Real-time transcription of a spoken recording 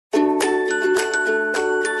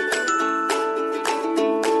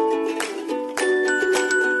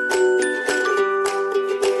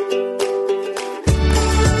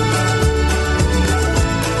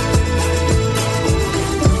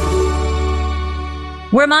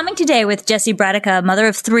We're momming today with Jessie Bradica, mother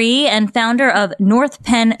of 3 and founder of North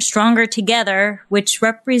Penn Stronger Together, which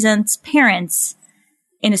represents parents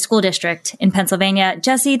in a school district in Pennsylvania.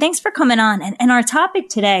 Jessie, thanks for coming on. And our topic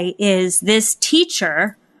today is this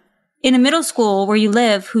teacher in a middle school where you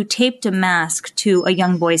live who taped a mask to a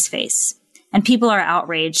young boy's face. And people are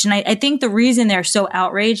outraged. And I think the reason they're so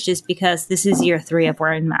outraged is because this is year 3 of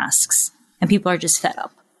wearing masks. And people are just fed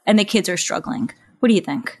up. And the kids are struggling. What do you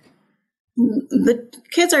think? The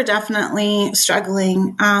kids are definitely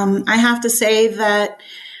struggling. I have to say that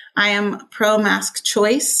I am pro mask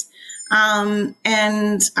choice. And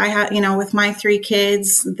I have, with my 3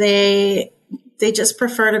 kids, they just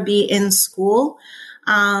prefer to be in school,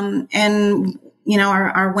 and,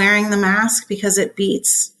 are wearing the mask because it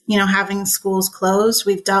beats, having schools closed.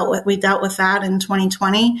 We dealt with that in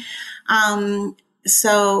 2020.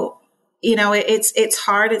 It's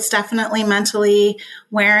hard. It's definitely mentally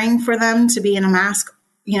wearing for them to be in a mask,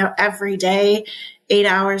 every day, 8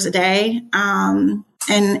 hours a day. And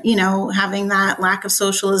having that lack of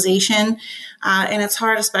socialization. And it's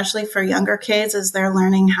hard, especially for younger kids as they're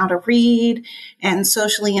learning how to read and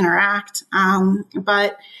socially interact.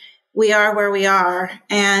 But we are where we are.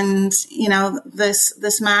 And,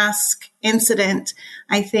 this mask incident,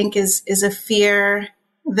 I think is a fear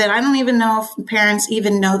that I don't even know if parents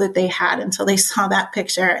even know that they had until they saw that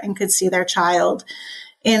picture and could see their child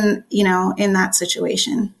in that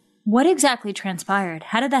situation. What exactly transpired?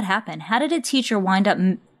 How did that happen? How did a teacher wind up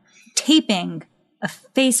taping a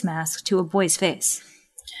face mask to a boy's face?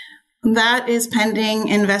 That is pending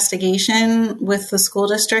investigation with the school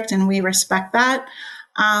district, and we respect that.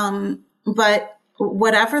 But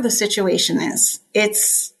whatever the situation is,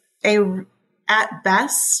 it's at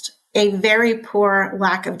best a very poor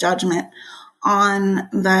lack of judgment on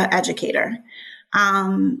the educator,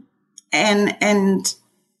 and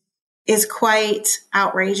is quite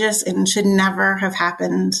outrageous and should never have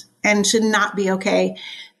happened and should not be okay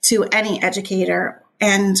to any educator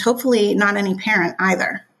and hopefully not any parent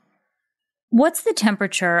either. What's the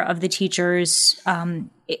temperature of the teachers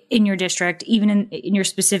in your district, even in your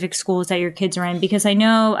specific schools that your kids are in? Because I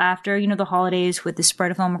know after, the holidays with the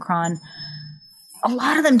spread of Omicron, a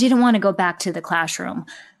lot of them didn't want to go back to the classroom.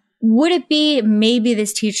 Would it be maybe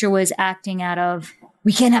this teacher was acting out of,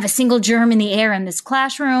 we can't have a single germ in the air in this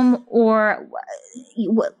classroom, or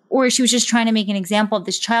she was just trying to make an example of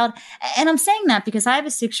this child? And I'm saying that because I have a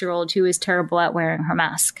 6-year-old who is terrible at wearing her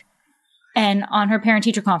mask. And on her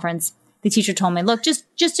parent-teacher conference, the teacher told me, look,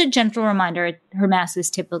 just a gentle reminder, her mask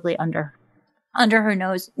is typically under her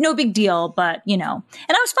nose. No big deal, but, and I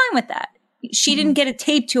was fine with that. She didn't get it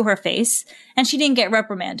taped to her face, and she didn't get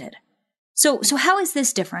reprimanded. So how is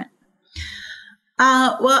this different?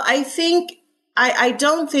 Well, I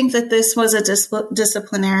don't think that this was a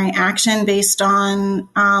disciplinary action based on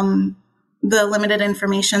the limited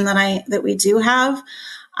information that we do have.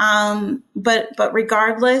 But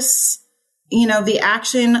regardless, the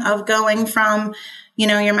action of going from,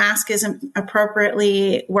 your mask isn't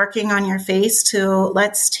appropriately working on your face to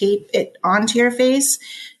let's tape it onto your face,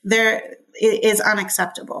 it is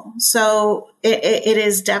unacceptable. So it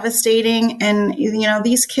is devastating. And,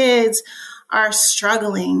 these kids are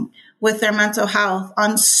struggling with their mental health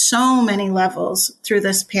on so many levels through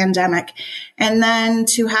this pandemic. And then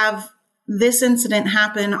to have this incident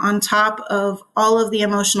happen on top of all of the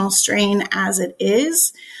emotional strain as it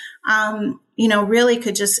is, really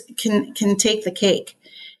can take the cake.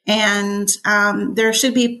 And there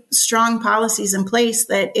should be strong policies in place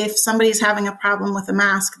that if somebody's having a problem with a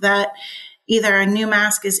mask, that either a new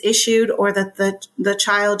mask is issued or that the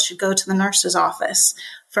child should go to the nurse's office,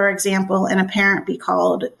 for example, and a parent be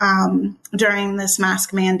called during this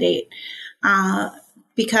mask mandate.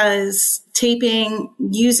 Because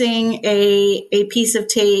using a piece of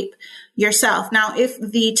tape yourself. Now, if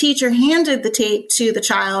the teacher handed the tape to the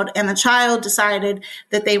child and the child decided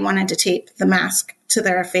that they wanted to tape the mask to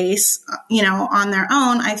their face, on their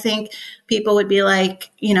own, I think people would be like,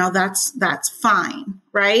 that's fine,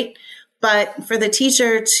 right? But for the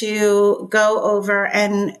teacher to go over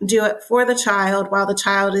and do it for the child while the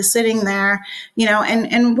child is sitting there,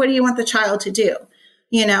 and what do you want the child to do?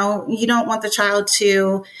 You don't want the child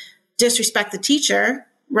to disrespect the teacher,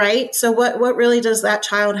 right? So what really does that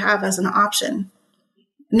child have as an option,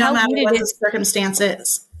 no matter what the circumstance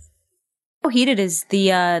is? How heated is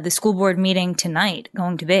the school board meeting tonight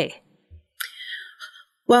going to be?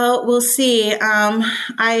 Well, we'll see.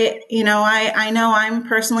 I know I'm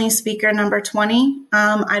personally speaker number 20.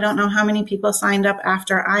 I don't know how many people signed up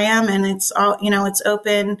after I am, and it's all, it's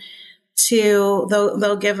open to,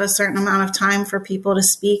 they'll give a certain amount of time for people to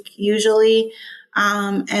speak usually.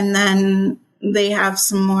 And then, they have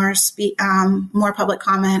some more public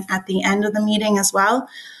comment at the end of the meeting as well.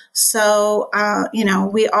 So,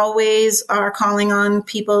 we always are calling on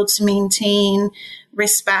people to maintain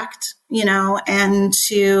respect, and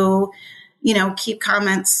to, keep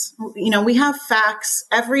comments. We have facts.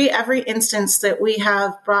 Every instance that we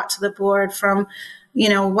have brought to the board from,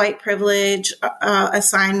 white privilege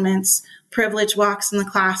assignments, privilege walks in the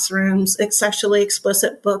classrooms, sexually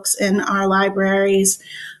explicit books in our libraries.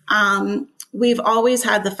 We've always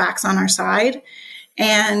had the facts on our side.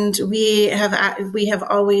 And we have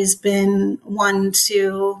always been one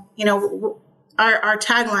to, our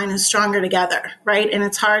tagline is stronger together, right? And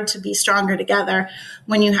it's hard to be stronger together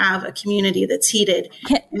when you have a community that's heated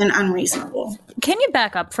and unreasonable. Can you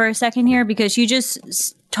back up for a second here? Because you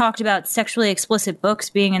just talked about sexually explicit books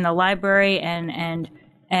being in the library and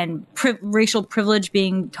racial privilege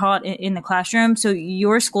being taught in the classroom. So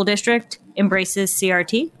your school district embraces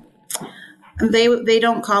CRT? They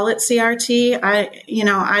don't call it CRT.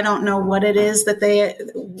 I don't know what it is that they,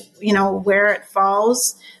 where it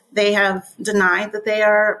falls. They have denied that they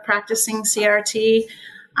are practicing CRT.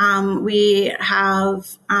 We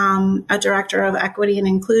have a director of equity and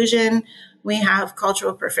inclusion. We have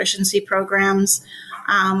cultural proficiency programs.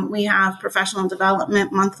 We have professional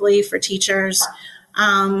development monthly for teachers.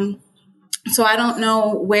 So I don't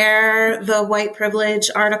know where the white privilege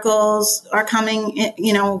articles are coming,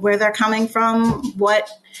 where they're coming from, what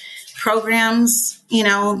programs,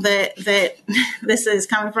 that this is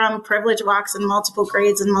coming from. Privilege walks in multiple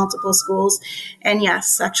grades and multiple schools. And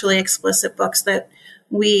yes, sexually explicit books that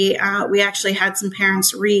we actually had some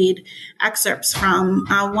parents read excerpts from.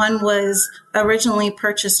 One was originally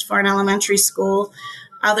purchased for an elementary school.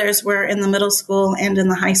 Others were in the middle school and in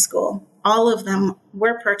the high school. All of them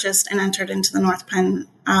were purchased and entered into the North Penn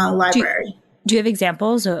Library. Do you have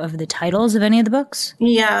examples of the titles of any of the books?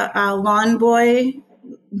 Yeah, Lawn Boy,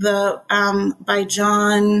 by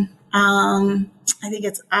John, I think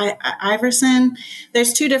it's Iverson.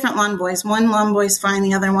 There's two different Lawn Boys. One Lawn Boy's fine.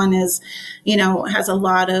 The other one is, has a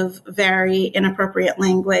lot of very inappropriate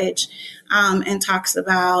language, and talks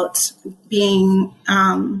about being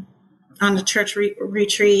on a church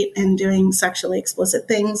retreat and doing sexually explicit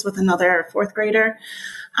things with another fourth grader.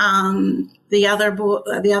 The other book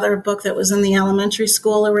that was in the elementary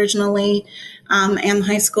school originally and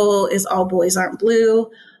high school is All Boys Aren't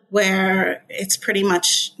Blue, where it's pretty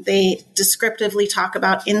much they descriptively talk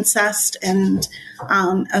about incest and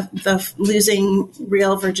the losing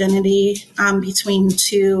real virginity between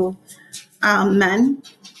two men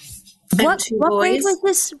and what two boys. What grade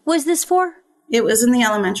was this for? It was in the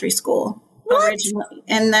elementary school originally,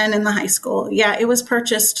 and then in the high school. Yeah, it was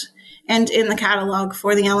purchased and in the catalog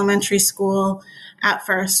for the elementary school at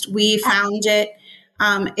first. We found it.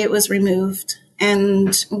 It was removed.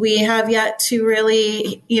 And we have yet to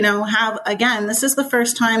really, this is the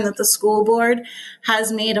first time that the school board has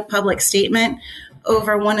made a public statement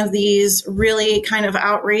over one of these really kind of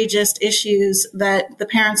outrageous issues that the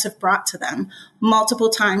parents have brought to them multiple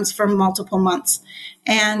times for multiple months.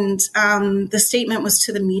 And the statement was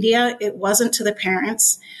to the media. It wasn't to the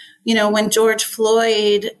parents. When George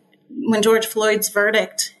Floyd's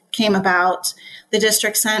verdict came about, the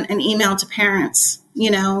district sent an email to parents,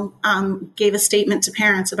 gave a statement to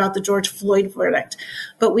parents about the George Floyd verdict.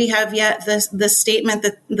 But we have yet the statement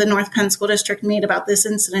that the North Penn School District made about this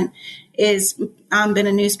incident is been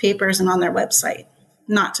in newspapers and on their website,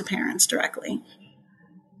 not to parents directly.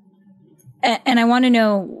 And I want to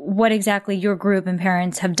know what exactly your group and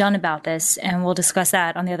parents have done about this, and we'll discuss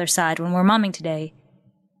that on the other side when We're Momming Today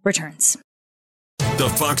returns. The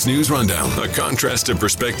Fox News Rundown, a contrast of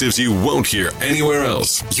perspectives you won't hear anywhere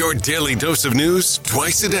else. Your daily dose of news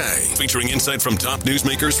twice a day, featuring insight from top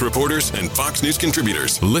newsmakers, reporters, and Fox News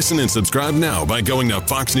contributors. Listen and subscribe now by going to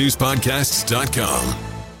foxnewspodcasts.com.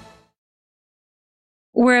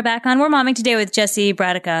 We're back on We're Momming Today with Jessie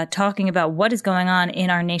Bradica, talking about what is going on in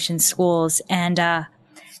our nation's schools. And,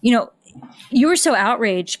 you were so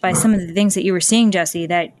outraged by some of the things that you were seeing, Jessie,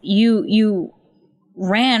 that you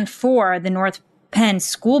ran for the North Penn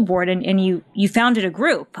School Board and you founded a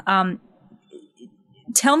group.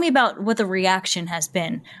 Tell me about what the reaction has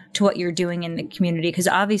been to what you're doing in the community, because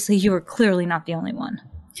obviously you are clearly not the only one.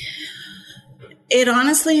 It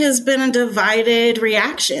honestly has been a divided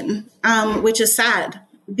reaction, which is sad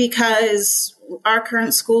because our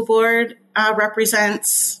current school board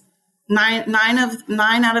represents nine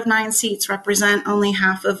out of 9 seats represent only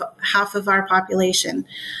half of our population.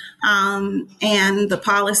 And the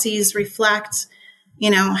policies reflect,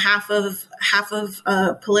 half of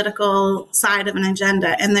a political side of an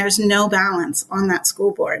agenda, and there's no balance on that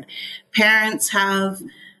school board. Parents have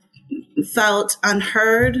felt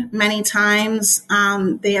unheard many times.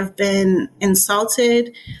 They have been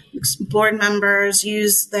insulted. Board members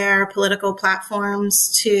use their political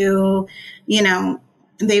platforms to,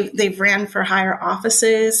 they've ran for higher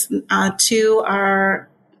offices. Two are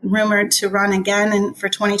rumored to run again for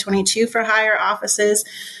 2022 for higher offices.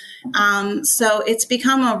 So it's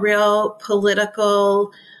become a real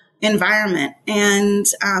political environment, and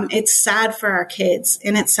it's sad for our kids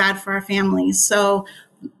and it's sad for our families. So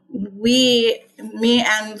me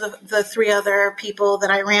and the three other people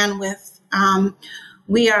that I ran with,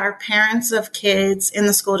 we are parents of kids in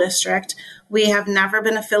the school district. We have never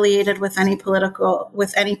been affiliated with any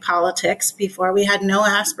politics before. We had no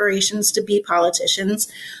aspirations to be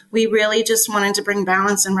politicians. We really just wanted to bring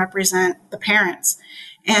balance and represent the parents.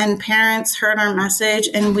 And parents heard our message,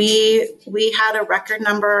 and we had a record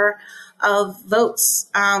number of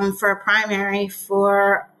votes for a primary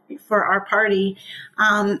for our party,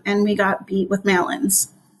 and we got beat with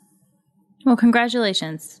mail-ins. Well,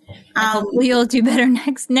 congratulations. Hopefully you'll do better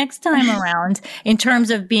next time around in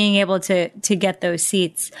terms of being able to get those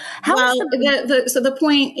seats. So the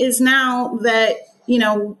point is now that,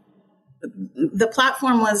 the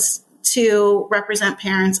platform was to represent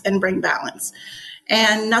parents and bring balance.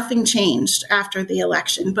 And nothing changed after the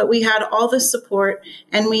election, but we had all the support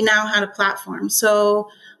and we now had a platform. So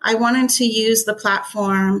I wanted to use the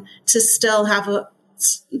platform to still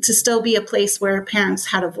be a place where parents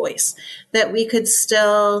had a voice, that we could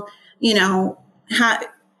still, maybe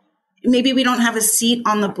we don't have a seat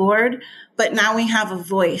on the board, but now we have a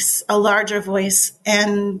voice, a larger voice.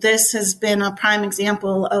 And this has been a prime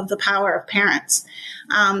example of the power of parents.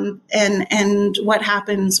 And what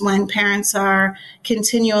happens when parents are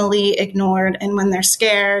continually ignored, and when they're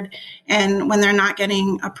scared, and when they're not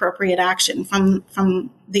getting appropriate action from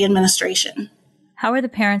the administration. How are the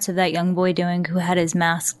parents of that young boy doing who had his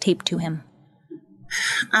mask taped to him?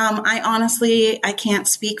 I can't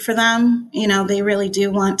speak for them. They really do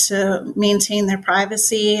want to maintain their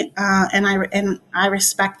privacy. And I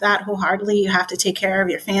respect that wholeheartedly. You have to take care of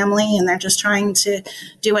your family, and they're just trying to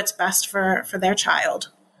do what's best for their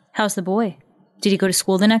child. How's the boy? Did he go to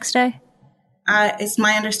school the next day? It's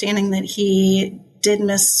my understanding that he did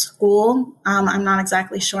miss school. I'm not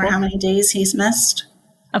exactly sure how many days he's missed.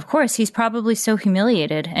 Of course, he's probably so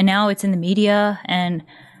humiliated, and now it's in the media, and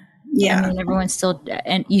everyone's still,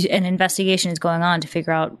 and an investigation is going on to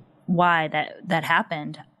figure out why that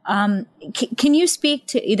happened. Can you speak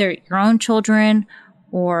to either your own children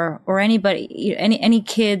or anybody, any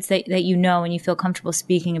kids that you know and you feel comfortable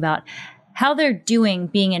speaking about how they're doing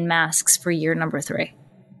being in masks for year number 3?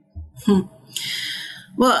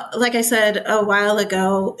 Well, like I said a while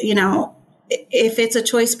ago, if it's a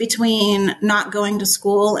choice between not going to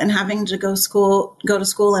school and having to go to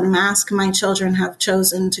school in a mask, my children have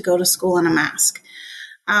chosen to go to school in a mask.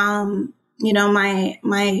 My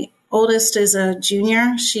oldest is a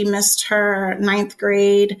junior. She missed her 9th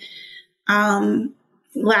grade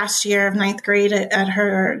last year of 9th grade at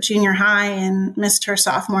her junior high, and missed her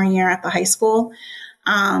sophomore year at the high school.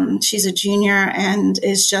 She's a junior and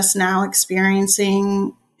is just now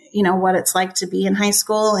experiencing what it's like to be in high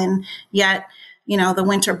school. And yet, the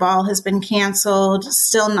winter ball has been canceled.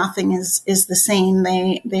 Still nothing is the same.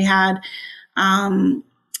 They had,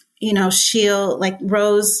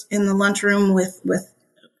 Rose in the lunchroom with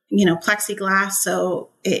plexiglass. So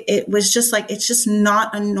it was just it's just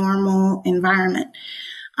not a normal environment.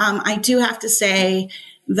 I do have to say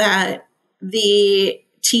that the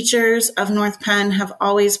teachers of North Penn have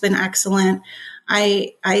always been excellent.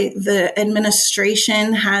 The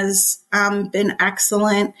administration has been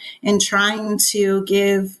excellent in trying to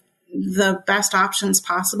give the best options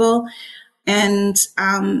possible. And,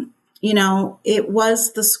 it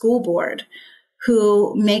was the school board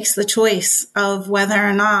who makes the choice of whether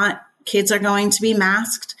or not kids are going to be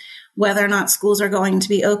masked, whether or not schools are going to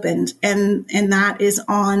be opened. And that is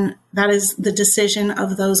the decision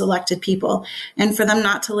of those elected people. And for them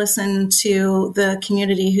not to listen to the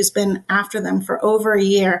community who's been after them for over a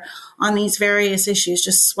year on these various issues,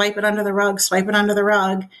 just swipe it under the rug,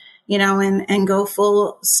 and go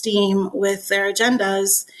full steam with their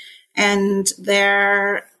agendas and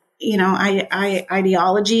their,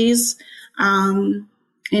 ideologies.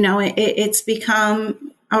 It's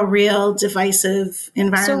become a real divisive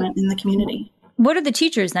environment in the community. What are the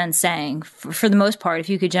teachers then saying, for the most part, if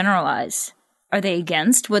you could generalize? Are they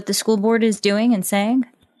against what the school board is doing and saying?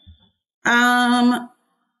 I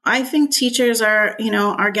think teachers are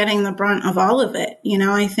getting the brunt of all of it.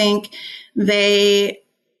 I think they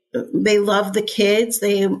love the kids.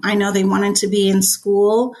 I know they wanted to be in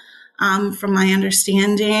school, from my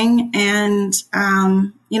understanding. And,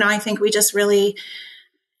 I think we just really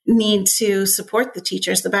need to support the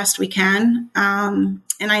teachers the best we can.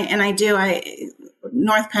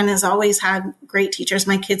 North Penn has always had great teachers.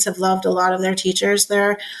 My kids have loved a lot of their teachers.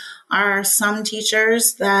 There are some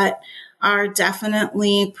teachers that are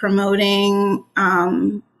definitely promoting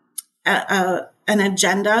an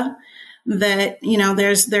agenda that,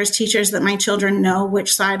 there's teachers that my children know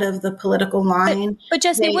which side of the political line. But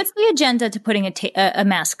Jessie, what's the agenda to putting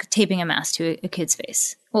taping a mask to a kid's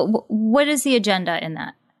face? What is the agenda in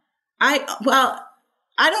that? I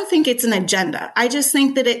don't think it's an agenda. I just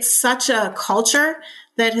think that it's such a culture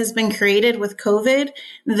that has been created with COVID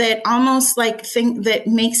that almost that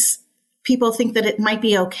makes people think that it might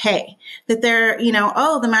be okay, that they're,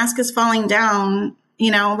 the mask is falling down,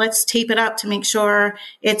 let's tape it up to make sure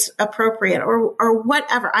it's appropriate or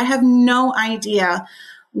whatever. I have no idea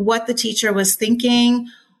what the teacher was thinking,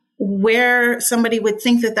 where somebody would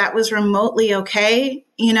think that was remotely okay.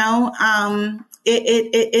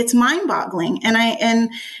 It's mind boggling. And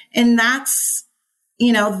that's,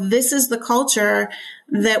 this is the culture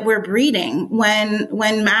that we're breeding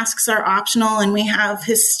when masks are optional and we have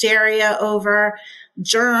hysteria over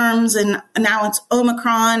germs and now it's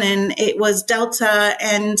Omicron and it was Delta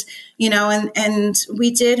and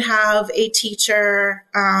we did have a teacher,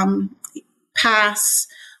 pass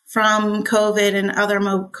from COVID and other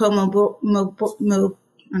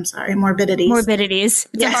morbidities. Morbidities.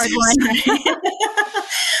 It's a hard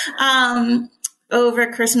one.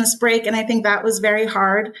 Over Christmas break. And I think that was very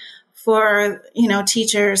hard for,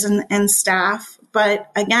 teachers and staff.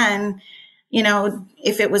 But again,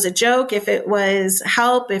 if it was a joke, if it was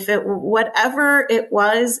help, whatever it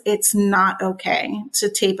was, it's not okay to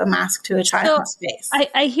tape a mask to a child's face.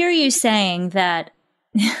 I hear you saying that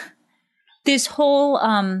this whole,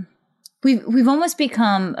 we've almost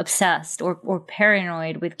become obsessed or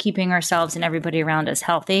paranoid with keeping ourselves and everybody around us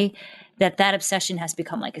healthy, that obsession has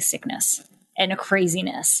become like a sickness and a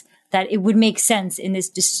craziness, that it would make sense in this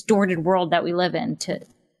distorted world that we live in to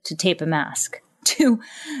tape a mask to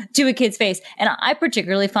a kid's face. And I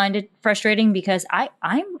particularly find it frustrating because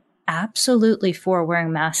I'm absolutely for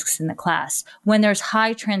wearing masks in the class when there's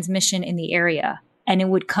high transmission in the area, and it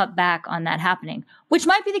would cut back on that happening, which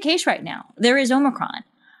might be the case right now. There is Omicron,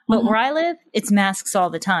 but where I live, it's masks all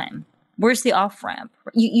the time. Where's the off ramp?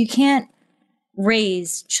 You can't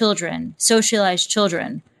raise children, socialize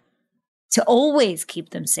children to always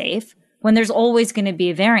keep them safe when there's always going to be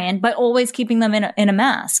a variant, but always keeping them in a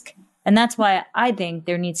mask. And that's why I think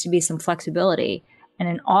there needs to be some flexibility and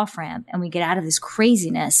an off ramp, and we get out of this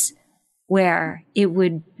craziness where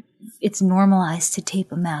it's normalized to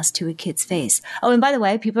tape a mask to a kid's face. Oh, and by the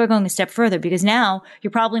way, people are going a step further because now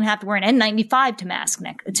you're probably going to have to wear an N95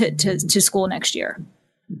 to school next year.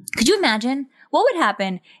 Could you imagine what would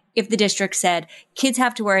happen if the district said kids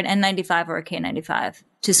have to wear an N95 or a K95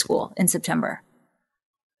 to school in September?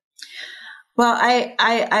 Well,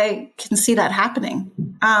 I can see that happening.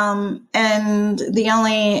 And the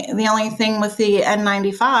only thing with the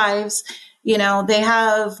N95s, they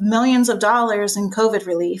have millions of dollars in COVID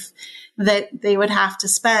relief that they would have to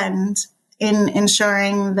spend in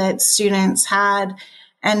ensuring that students had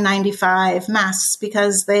N95 masks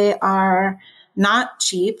because they are not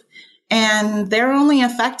cheap. And they're only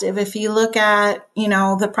effective if you look at,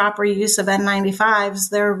 the proper use of N95s,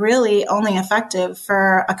 they're really only effective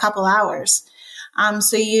for a couple hours.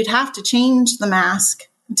 So you'd have to change the mask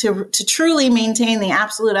to truly maintain the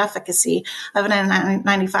absolute efficacy of an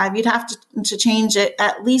N95. You'd have to change it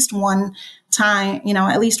at least one time,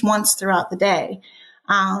 at least once throughout the day.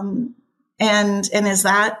 And is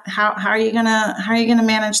that, how are you gonna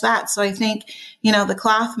manage that? So I think, the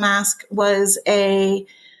cloth mask was I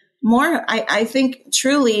think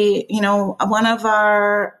truly, one of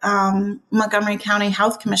our Montgomery County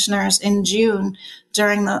Health Commissioners in June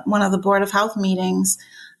during one of the Board of Health meetings,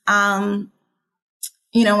 when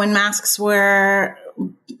masks were,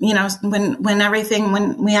 when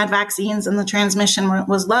we had vaccines and the transmission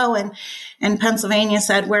was low and Pennsylvania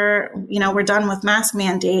said we're done with mask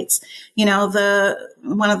mandates,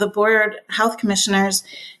 one of the board health commissioners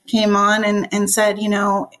came on and said,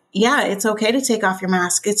 yeah, it's okay to take off your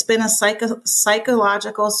mask. It's been a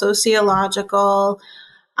psychological, sociological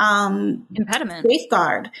impediment,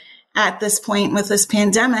 safeguard at this point with this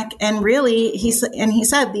pandemic. And really, he said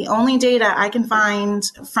the only data I can find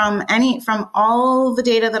from all the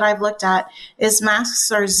data that I've looked at is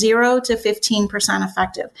masks are 0 to 15%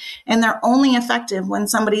 effective, and they're only effective when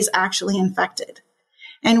somebody's actually infected.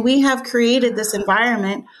 And we have created this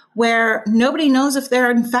environment where nobody knows if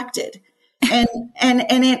they're infected. And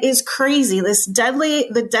it is crazy.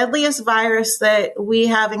 The deadliest virus that we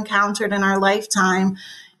have encountered in our lifetime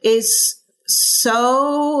is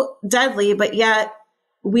so deadly, but yet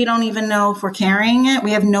we don't even know if we're carrying it.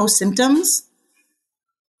 We have no symptoms.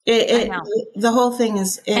 The whole thing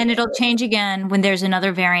is... and it'll change again when there's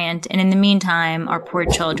another variant. And in the meantime, our poor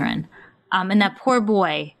children. And that poor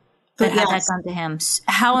boy that had that done to him.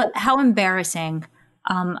 How embarrassing.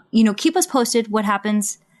 Keep us posted what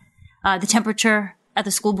happens, the temperature at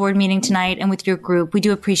the school board meeting tonight and with your group. We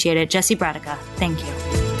do appreciate it. Jessie Bradica, thank you.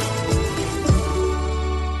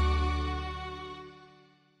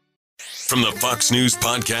 From the Fox News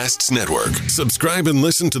Podcasts Network, subscribe and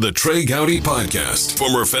listen to the Trey Gowdy Podcast.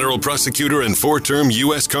 Former federal prosecutor and 4-term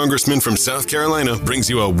U.S. Congressman from South Carolina brings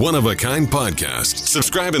you a one-of-a-kind podcast.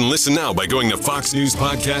 Subscribe and listen now by going to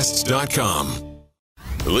foxnewspodcasts.com.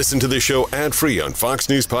 Listen to the show ad-free on Fox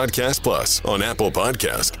News Podcast Plus, on Apple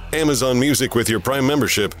Podcast, Amazon Music with your Prime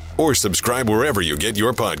membership, or subscribe wherever you get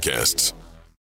your podcasts.